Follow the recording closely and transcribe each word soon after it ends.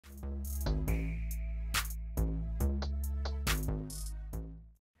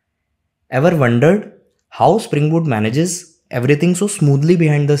Ever wondered how Spring Boot manages everything so smoothly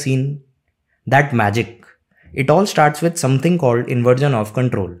behind the scene? That magic. It all starts with something called inversion of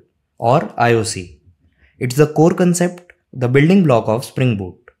control, or IOC. It's the core concept, the building block of Spring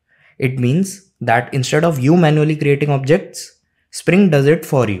Boot. It means that instead of you manually creating objects, Spring does it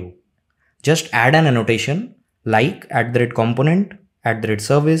for you. Just add an annotation like @component,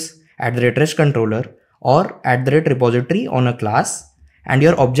 @service, @rest controller, or @repository on a class, and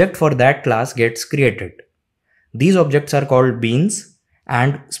your object for that class gets created. These objects are called beans,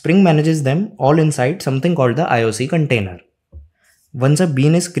 and Spring manages them all inside something called the IOC container. Once a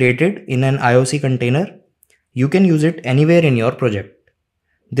bean is created in an IOC container, you can use it anywhere in your project.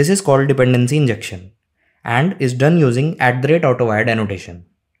 This is called dependency injection and is done using @autowired annotation.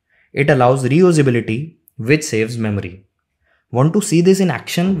 It allows reusability, which saves memory. Want to see this in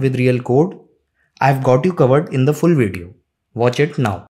action with real code? I've got you covered in the full video. Watch it now.